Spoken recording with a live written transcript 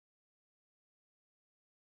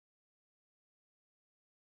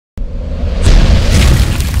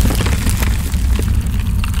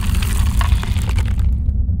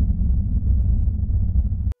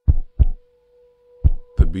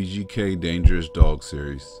AGK Dangerous Dog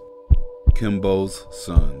Series. Kimbo's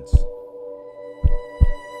Sons.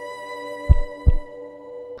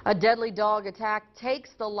 A deadly dog attack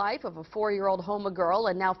takes the life of a 4-year-old Houma girl,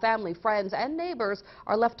 and now family, friends, and neighbors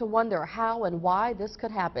are left to wonder how and why this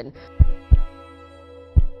could happen.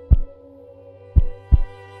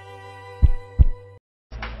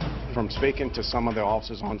 From speaking to some of the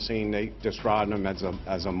officers on scene, they described him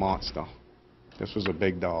as a monster. This was a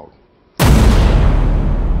big dog.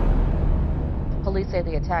 Police say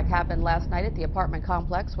the attack happened last night at the apartment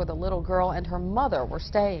complex where the little girl and her mother were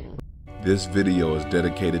staying. This video is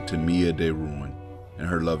dedicated to Mia DeRuan and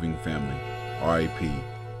her loving family. R.I.P.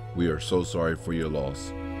 We are so sorry for your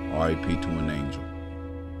loss. R.I.P. to an angel.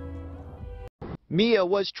 Mia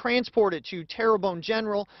was transported to Terrebonne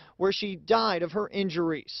General, where she died of her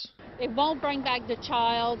injuries. It won't bring back the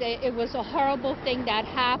child. It was a horrible thing that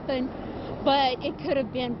happened, but it could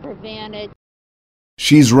have been prevented.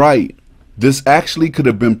 She's right. This actually could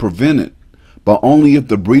have been prevented, but only if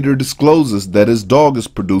the breeder discloses that his dog is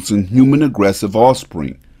producing human aggressive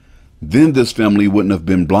offspring. Then this family wouldn't have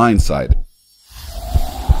been blindsided.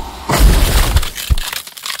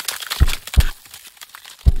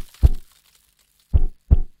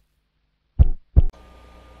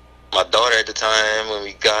 My daughter at the time when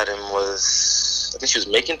we got him was, I think she was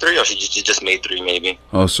making 3, or she just made 3 maybe.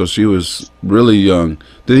 Oh, so she was really young.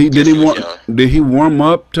 Did he warm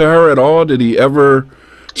up to her at all? Did he ever?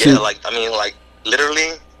 Yeah, like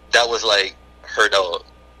literally, that was like her dog.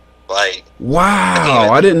 Like, wow,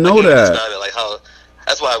 I didn't know that. Like how,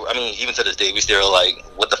 that's why, I mean, even to this day, we still like,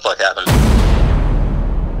 what the fuck happened?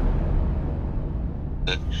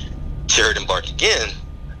 She heard him bark again,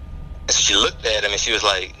 and so she looked at him and she was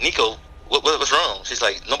like, Nico, what's wrong? She's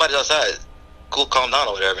like, nobody's outside. Cool, calm down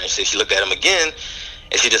or whatever. And she looked at him again,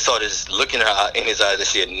 and she just saw this look in his eyes that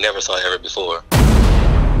she had never saw ever before.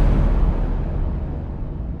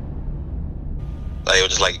 Like, it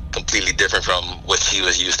was just like completely different from what she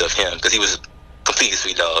was used to of him, because he was a completely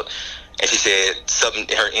sweet dog. And she said something,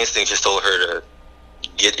 her instinct just told her to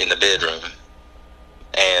get in the bedroom.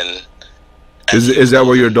 And is that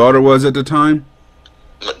where your daughter was at the time?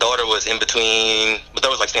 My daughter was in between. My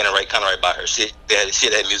daughter was like standing kind of right by her. She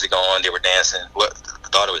had music on. They were dancing. The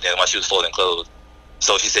daughter was dancing while she was folding clothes.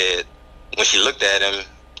 So she said when she looked at him,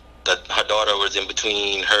 her daughter was in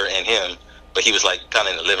between her and him, but he was like kind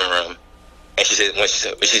of in the living room. And she said when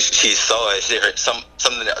she saw it, she heard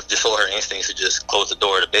something that just told her instincts to just close the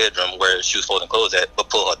door of the bedroom where she was folding clothes at, but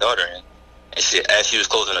pull her daughter in. And she, as she was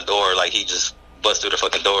closing the door, like he just bust through the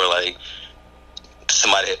fucking door like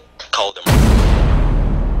somebody had called him.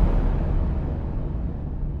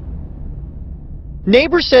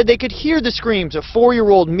 Neighbors said they could hear the screams of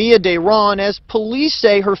 4-year-old Mia DeRuan as police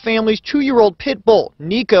say her family's 2-year-old Pitbull,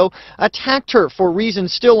 Nico, attacked her for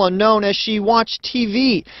reasons still unknown as she watched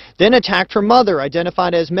TV, then attacked her mother,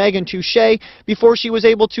 identified as Megan Touche, before she was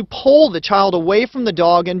able to pull the child away from the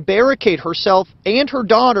dog and barricade herself and her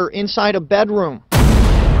daughter inside a bedroom.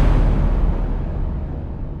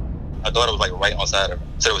 My daughter was like right outside her,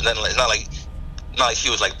 so it was nothing. It's not like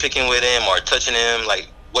she was like picking with him or touching him. Like,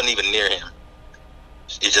 wasn't even near him.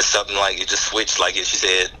 It's just something like, it just switched, like she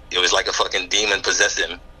said, it was like a fucking demon possessed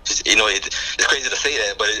him. You know, it's crazy to say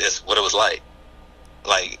that, but it's what it was like.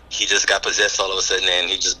 Like, he just got possessed all of a sudden, and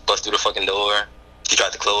he just bust through the fucking door. She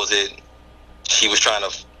tried to close it. She was trying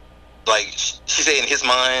to, like, she said in his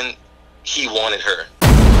mind, he wanted her.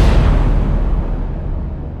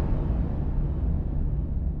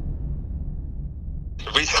 The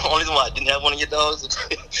only reason why I didn't have one of your dogs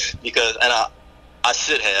is because, and I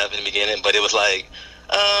should have in the beginning, but it was like,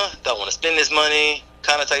 don't want to spend this money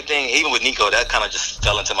kind of type thing. Even with Nico, that kind of just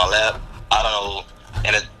fell into my lap. I don't know.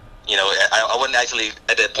 And, I wasn't actually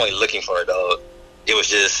at that point looking for a dog. It was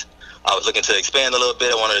just, I was looking to expand a little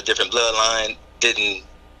bit. I wanted a different bloodline. Didn't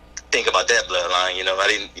think about that bloodline, I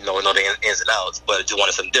didn't know the ins and outs, but just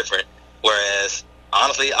wanted something different. Whereas,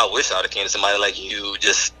 honestly, I wish I would have came to somebody like you,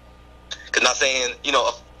 just, because not saying,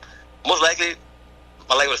 most likely,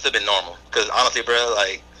 my life would have still been normal. Because honestly, bro,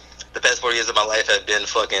 like, the past 4 years of my life have been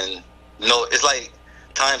fucking, it's like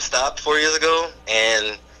time stopped 4 years ago,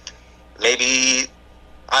 and maybe,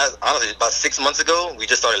 honestly, about 6 months ago, we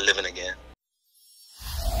just started living again.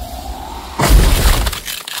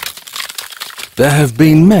 There have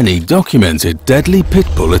been many documented deadly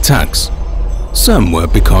pitbull attacks. Some were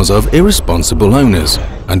because of irresponsible owners,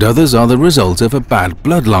 and others are the result of a bad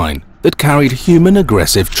bloodline that carried human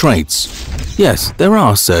aggressive traits. Yes, there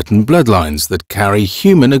are certain bloodlines that carry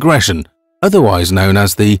human aggression, otherwise known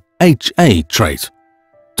as the HA trait.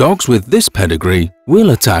 Dogs with this pedigree will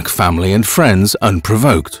attack family and friends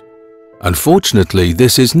unprovoked. Unfortunately,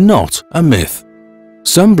 this is not a myth.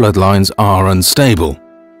 Some bloodlines are unstable.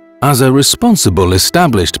 As a responsible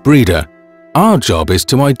established breeder, our job is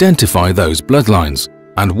to identify those bloodlines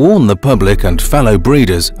and warn the public and fellow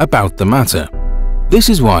breeders about the matter. This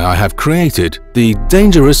is why I have created the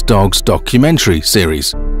Dangerous Dogs documentary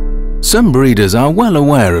series. Some breeders are well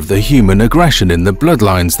aware of the human aggression in the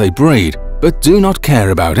bloodlines they breed, but do not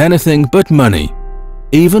care about anything but money.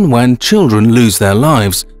 Even when children lose their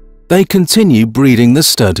lives, they continue breeding the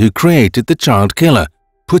stud who created the child killer,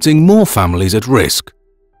 putting more families at risk.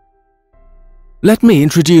 Let me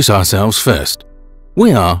introduce ourselves first.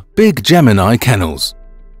 We are Big Gemini Kennels.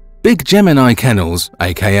 Big Gemini Kennels,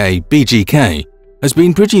 aka BGK, has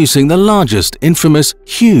been producing the largest infamous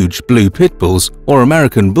huge blue pit bulls or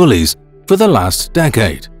American bullies for the last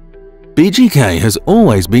decade. BGK has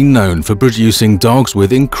always been known for producing dogs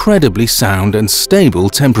with incredibly sound and stable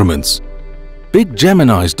temperaments. Big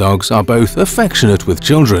Gemini's dogs are both affectionate with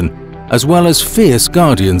children as well as fierce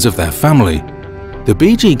guardians of their family. The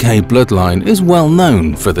BGK bloodline is well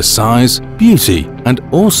known for the size, beauty, and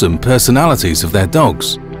awesome personalities of their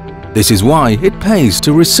dogs. This is why it pays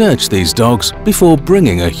to research these dogs before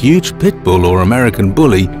bringing a huge pit bull or American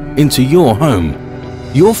bully into your home.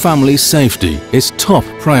 Your family's safety is top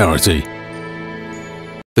priority.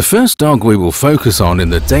 The first dog we will focus on in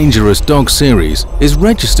the Dangerous Dog series is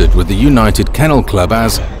registered with the United Kennel Club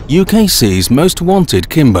as UKC's Most Wanted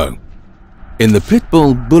Kimbo. In the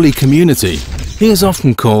Pitbull bully community, he is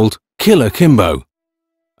often called Killer Kimbo.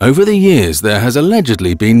 Over the years, there has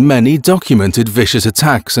allegedly been many documented vicious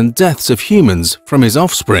attacks and deaths of humans from his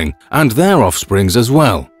offspring and their offsprings as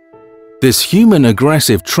well. This human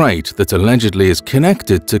aggressive trait that allegedly is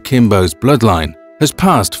connected to Kimbo's bloodline has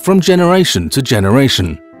passed from generation to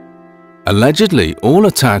generation. Allegedly, all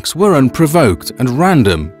attacks were unprovoked and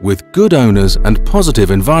random with good owners and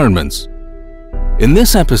positive environments. In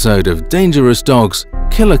this episode of Dangerous Dogs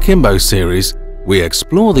Killer Kimbo series, we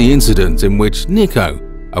explore the incident in which Nico,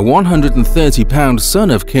 a 130-pound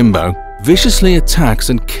son of Kimbo, viciously attacks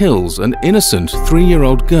and kills an innocent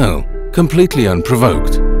 3-year-old girl, completely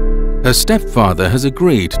unprovoked. Her stepfather has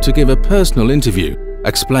agreed to give a personal interview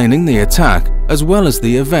explaining the attack as well as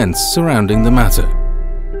the events surrounding the matter.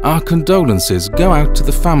 Our condolences go out to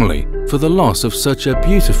the family for the loss of such a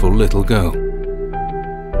beautiful little girl.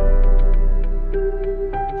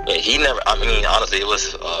 Yeah, he never, I mean, honestly, it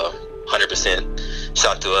was 100%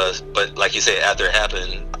 shock to us. But like you said, after it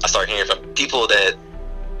happened, I started hearing from people that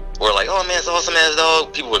were like, oh man, it's an awesome ass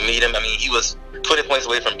dog. People would meet him. I mean, he was 20 points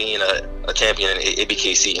away from being a champion in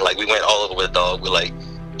ABKC. Like, we went all over with the dog. We're like,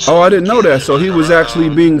 oh, I didn't know that. So he was actually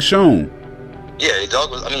being shown. Yeah, the dog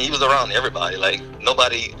was, I mean, he was around everybody. Like,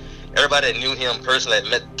 everybody that knew him personally, that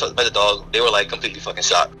met the dog, they were like completely fucking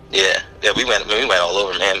shocked. Yeah, we went all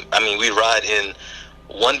over, man. I mean, we ride in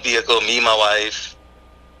one vehicle, me, my wife,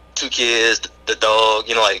 2 kids, the dog,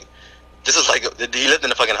 you know, like, this is like, he lived in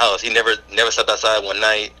the fucking house. He never stepped outside one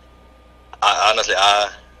night. Honestly,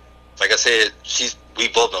 like I said, we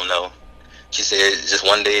both don't know. She said just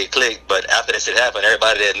one day it clicked, but after that shit happened,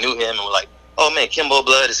 everybody that knew him and were like, oh man, Kimbo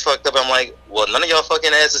blood is fucked up. I'm like, well, none of y'all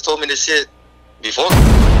fucking asses told me this shit before.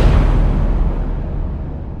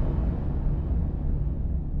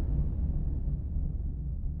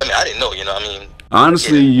 I mean, I didn't know, you know, I mean.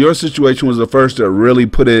 Honestly, yeah. Your situation was the first that really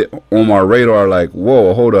put it on my radar, like,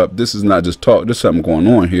 whoa, hold up, this is not just talk, there's something going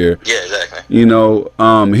on here. Yeah, exactly. You know,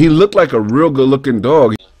 he looked like a real good looking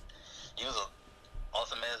dog. He was an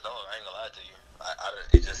awesome ass dog, I ain't gonna lie to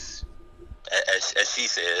you. It just, as she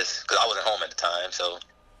says, because I wasn't home at the time, so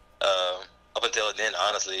up until then,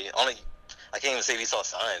 honestly, I can't even say we saw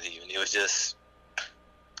signs even. It was just,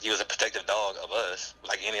 he was a protective dog of us,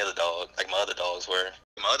 like any other dog, like my other dogs were.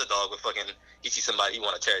 My other dog would fucking, he see somebody, he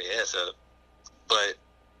want to tear their ass up. But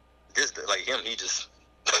this, like him, he just,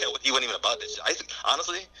 he wasn't even about this shit. I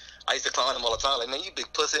used to clown him all the time. Like, man, you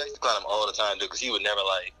big pussy. I used to clown him all the time, dude, because he would never,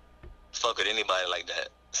 like, fuck with anybody like that.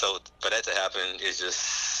 So for that to happen is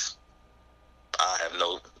just, I have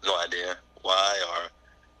no idea why or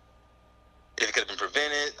if it could have been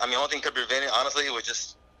prevented. I mean, the only thing could have prevented, honestly, was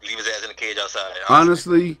just leave his ass in the cage outside.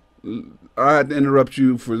 Honestly, I had to interrupt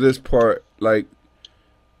you for this part. Like,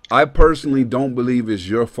 I personally don't believe it's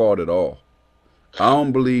your fault at all. I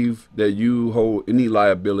don't believe that you hold any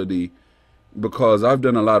liability, because I've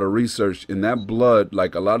done a lot of research in that blood.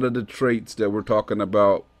 Like, a lot of the traits that we're talking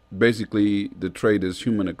about, basically the trait is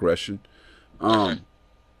human aggression,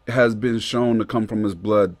 has been shown to come from his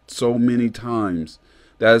blood so many times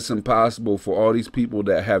that it's impossible for all these people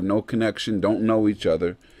that have no connection, don't know each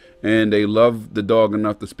other, and they love the dog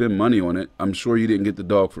enough to spend money on it. I'm sure you didn't get the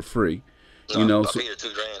dog for free. You No, know, I so paid her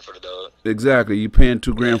 $2 grand for the dog. exactly, you paying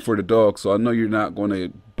 $2 grand for the dog, so I know you're not going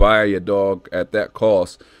to buy a dog at that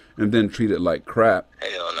cost and then treat it like crap.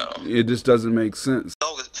 Hell no. It just doesn't make sense.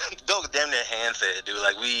 Dog was damn near hand fed, dude.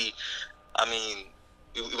 Like we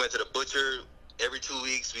went to the butcher every 2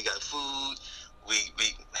 weeks. We got food. We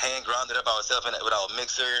hand grounded up ourselves with our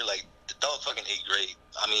mixer. Like the dog fucking ate great.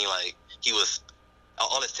 I mean, like he was.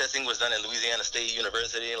 All his testing was done at Louisiana State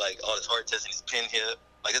University. Like all his heart testing, his pin hip.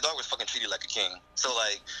 Like the dog was fucking treated like a king. So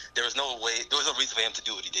like there was no reason for him to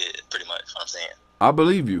do what he did. Pretty much, what I'm saying. I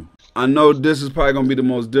believe you. I know this is probably going to be the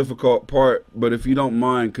most difficult part, but if you don't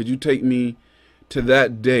mind, could you take me to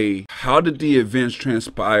that day? How did the events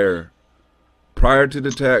transpire prior to the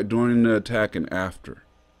attack, during the attack, and after?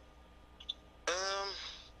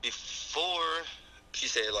 Before, she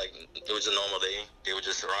said like it was a normal day. They were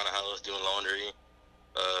just around the house doing laundry.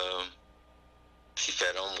 She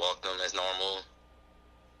fed him, walked him as normal.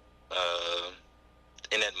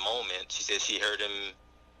 In that moment, she said she heard him.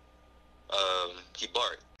 He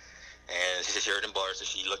barked, and she said she heard him bark. So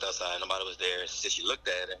she looked outside. Nobody was there. She said she looked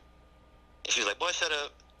at him, and she was like, "Boy, shut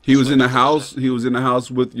up." He was in the house. He was in the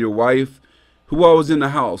house with your wife. Who all was in the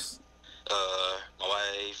house? My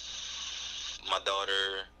wife, my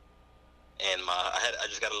daughter, and I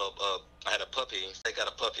just got a little. I had a puppy. I got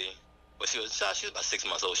a puppy. But she was about 6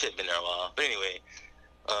 months old. She had been there a while. But anyway,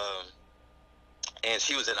 and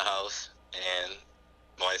she was in the house, and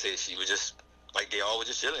my wife said she was just, like, they all were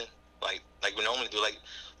just chilling. Like we normally do. Like,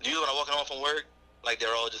 usually when I'm walking home from work, like,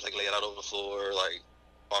 they're all just, like, laying out over the floor, like,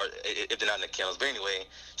 or if they're not in the kennels. But anyway,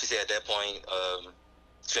 she said at that point,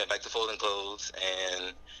 she went back to folding clothes,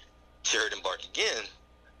 and she heard him bark again.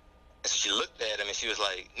 And so she looked at him, and she was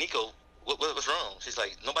like, "Nico, what's wrong?" She's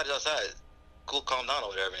like, "Nobody's outside. Cool, calm down," or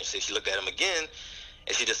whatever. And she looked at him again,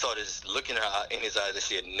 and she just saw this look in his eyes that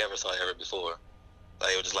she had never saw ever before.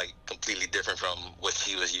 Like it was just like completely different from what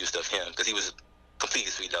she was used of him, because he was a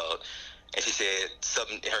completely sweet dog. And she said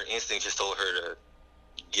something, her instinct just told her to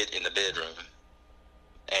get in the bedroom.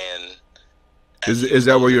 And is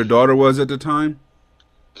that where your daughter was at the time?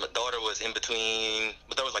 My daughter was in between.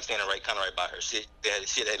 My daughter was like standing kind of right by her. She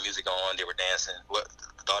had music on. They were dancing. Well,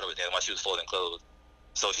 the daughter was dancing while she was folding clothes.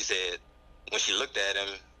 So she said, when she looked at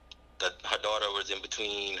him, her daughter was in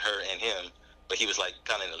between her and him, but he was like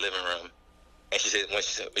kind of in the living room. And she said when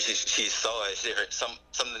she saw it, she heard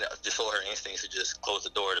something that just told her instincts to just close the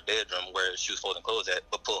door of the bedroom where she was folding clothes at,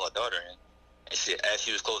 but pull her daughter in. And she, as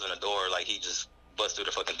she was closing the door, like he just bust through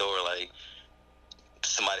the fucking door like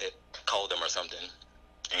somebody had called him or something,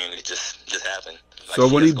 and it just happened. Like, so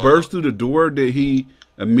when he burst through the door, did he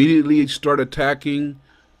immediately start attacking?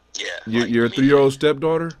 Yeah, your 3-year-old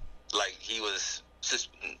stepdaughter? Like he was just,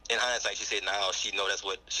 in hindsight, she said now she know that's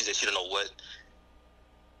what she said. She don't know what.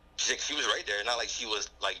 She said she was right there. Not like she was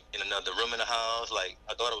like in another room in the house. Like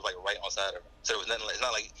her daughter was like right outside her. So it was nothing. It's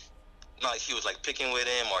not like she was like picking with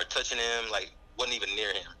him or touching him. Like wasn't even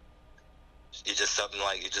near him. It just something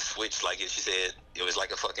like it just switched. Like she said, it was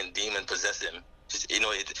like a fucking demon possessed him. Just,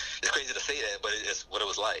 it's crazy to say that, but it's what it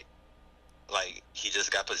was like. Like he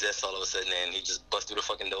just got possessed all of a sudden, and he just bust through the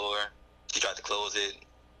fucking door. She tried to close it.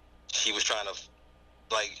 She was trying to,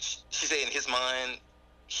 like, she said in his mind,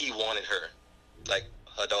 he wanted her, like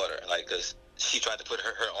her daughter, like, cause she tried to put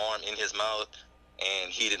her arm in his mouth,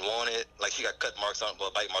 and he didn't want it. Like she got bite marks on her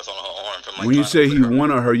arm from like. When you say he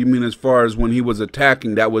wanted her, you mean as far as when he was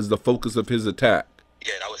attacking, that was the focus of his attack?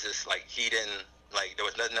 Yeah, that was just like he didn't like. There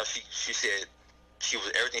was nothing else. She said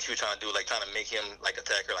everything she was trying to do, like trying to make him like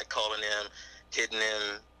attack her, like calling him, hitting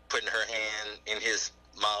him, putting her hand in his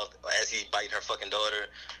mouth as he bite her fucking daughter.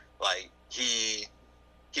 Like he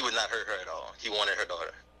would not hurt her at all. He wanted her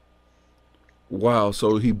daughter. Wow.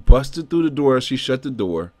 So he busted through the door. She shut the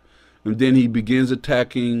door, and then he begins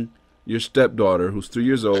attacking your stepdaughter, who's 3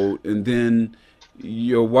 years old, and then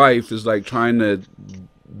your wife is like trying to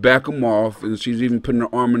back him off, and she's even putting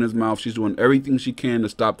her arm in his mouth. She's doing everything she can to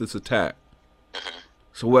stop this attack.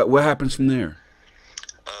 So what happens from there?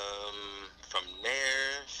 From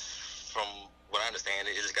there, from what I understand,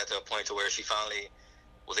 it just got to a point to where she finally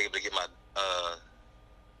was able to get my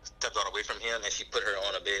stepdaughter away from him, and she put her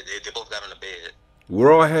on a bed. They both got on the bed.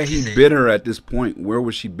 Where all had he bit her at this point? Where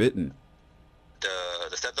was she bitten?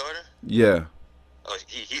 The stepdaughter? Yeah. Oh,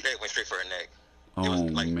 he went straight for her neck. Oh, it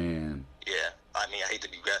was like, man. Yeah. I mean, I hate to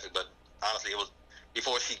be graphic, but honestly, it was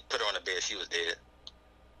before she put her on the bed, she was dead.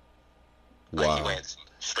 Like, wow. He went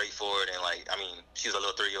straight forward, and like, I mean, she was a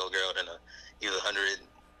little 3-year-old girl, and he was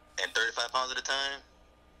 135 pounds at the time,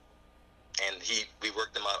 and we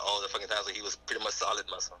worked him out all the fucking time, so he was pretty much solid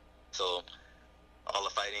muscle. So all the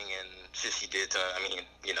fighting and shit she did to her, I mean,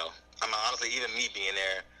 I mean, honestly, even me being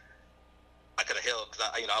there, I could have helped, because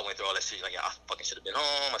I went through all that shit. Like, yeah, I fucking should have been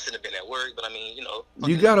home. I shouldn't have been at work. But I mean,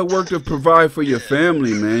 You gotta work to provide for your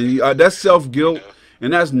family, man. That's self-guilt,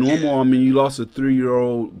 and that's normal. I mean, you lost a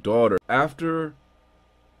 3-year-old daughter. After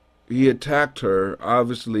he attacked her,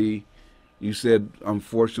 obviously, you said,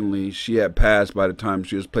 unfortunately, she had passed by the time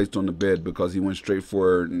she was placed on the bed because he went straight for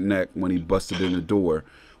her neck when he busted in the door.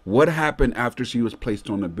 What happened after she was placed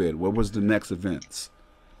on the bed? What was the next events?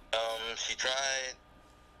 She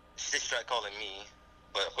tried calling me,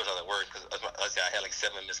 but of course I was at work because I had like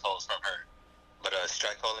 7 missed calls from her. But she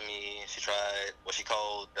tried calling me. She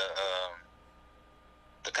called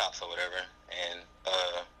the cops or whatever, and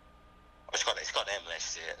she called the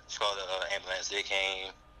ambulance. She called the ambulance. They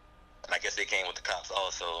came, and I guess they came with the cops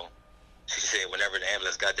also. She said whenever the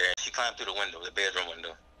ambulance got there, she climbed through the window, the bedroom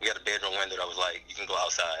window. We got a bedroom window that was like, you can go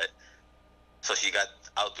outside. So she got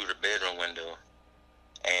out through the bedroom window,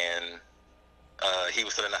 and he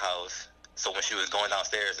was still in the house. So when she was going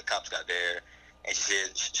downstairs, the cops got there, and she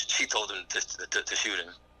said she told him to shoot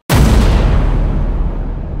him.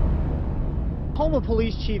 Houma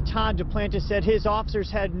Police Chief Todd Duplantis said his officers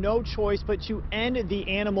had no choice but to end the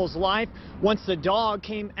animal's life once the dog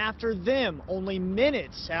came after them only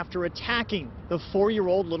minutes after attacking the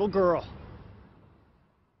 4-year-old little girl.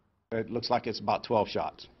 It looks like it's about 12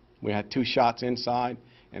 shots. We had 2 shots inside,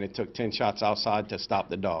 and it took 10 shots outside to stop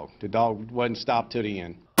the dog. The dog wasn't stopped to the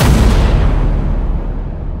end.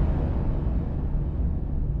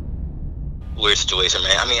 Weird situation,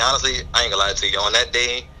 man. I mean, honestly, I ain't gonna lie to you. On that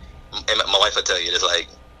day, and my wife will tell you, it's like,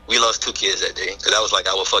 we lost 2 kids that day. Because that was like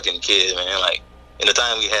our fucking kid, man. Like, in the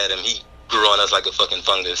time we had him, he grew on us like a fucking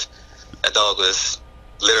fungus. That dog was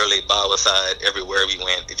literally by our side everywhere we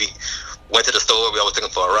went. If he went to the store, we always took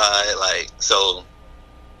him for a ride. Like, so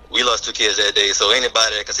we lost 2 kids that day. So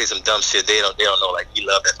anybody that can say some dumb shit, they don't know. Like, we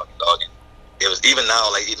love that fucking dog. And it was, even now,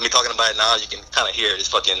 like, me talking about it now, you can kind of hear this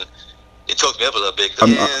fucking, it choked me up a little bit.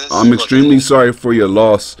 I'm extremely sorry for your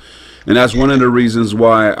loss, and that's one of the reasons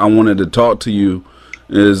why I wanted to talk to you,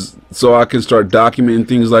 is so I can start documenting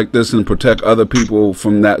things like this and protect other people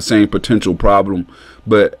from that same potential problem.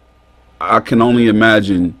 But I can only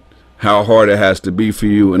imagine how hard it has to be for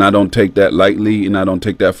you, and I don't take that lightly, and I don't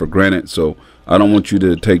take that for granted. So I don't want you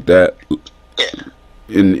to take that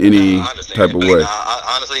in any type of way.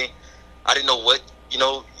 Honestly, I didn't know what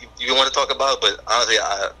you want to talk about, but honestly,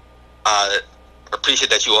 I appreciate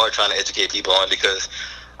that you are trying to educate people on, because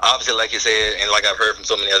obviously, like you said, and like I've heard from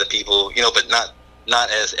so many other people, but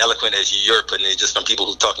not as eloquent as you're putting it, just from people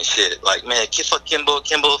who talking shit. Like, man, fuck Kimbo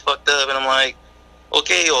fucked up, and I'm like,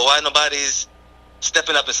 okay, well, why nobody's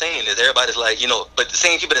stepping up and saying this? Everybody's like, but the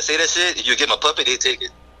same people that say that shit, if you give them a puppy, they take it.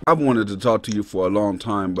 I've wanted to talk to you for a long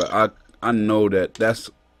time, but I know that's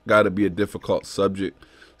got to be a difficult subject,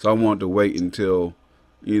 so I want to wait until,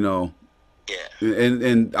 and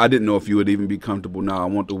I didn't know if you would even be comfortable now. I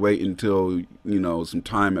want to wait until, some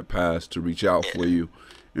time had passed to reach out for you.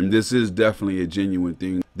 And this is definitely a genuine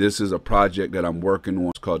thing. This is a project that I'm working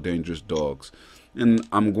on. It's called Dangerous Dogs. And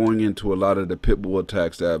I'm going into a lot of the Pitbull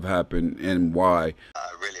attacks that have happened and why. I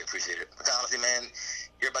really appreciate it. Because honestly, man,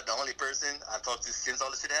 you're about the only person I've talked to since all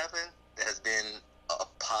this shit happened that has been a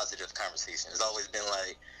positive conversation. It's always been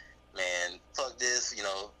like, man, fuck this,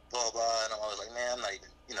 blah, blah. And I'm always like, man, I'm not even,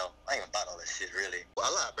 I ain't even about all that shit, really. Well,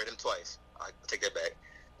 I lied, I read him twice. I take that back.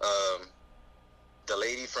 The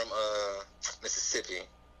lady from Mississippi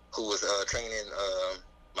who was training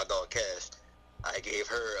my dog Cash, I gave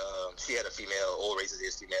her, she had a female, old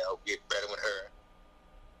racist female, we bred with her.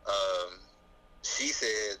 She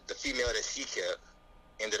said the female that she kept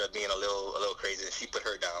ended up being a little crazy, and she put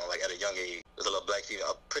her down like at a young age. It was a little black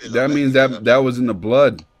female, pretty. That means that was in the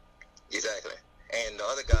blood. Exactly. And the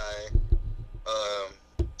other guy,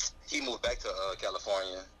 he moved back to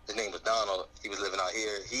California. His name was Donald. He was living out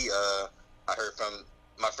here. I heard from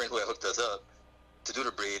my friend who had hooked us up to do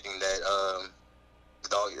the breeding that the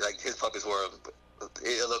dog, like his puppies were a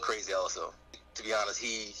little crazy also. To be honest,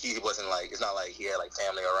 he wasn't like, it's not like he had like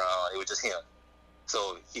family around. It was just him.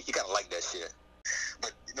 So he kind of liked that shit.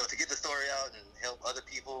 But to get the story out and help other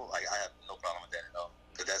people, like, I have no problem with that at all.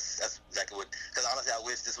 Because that's exactly what. Because honestly, I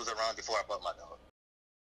wish this was around before I bought my dog.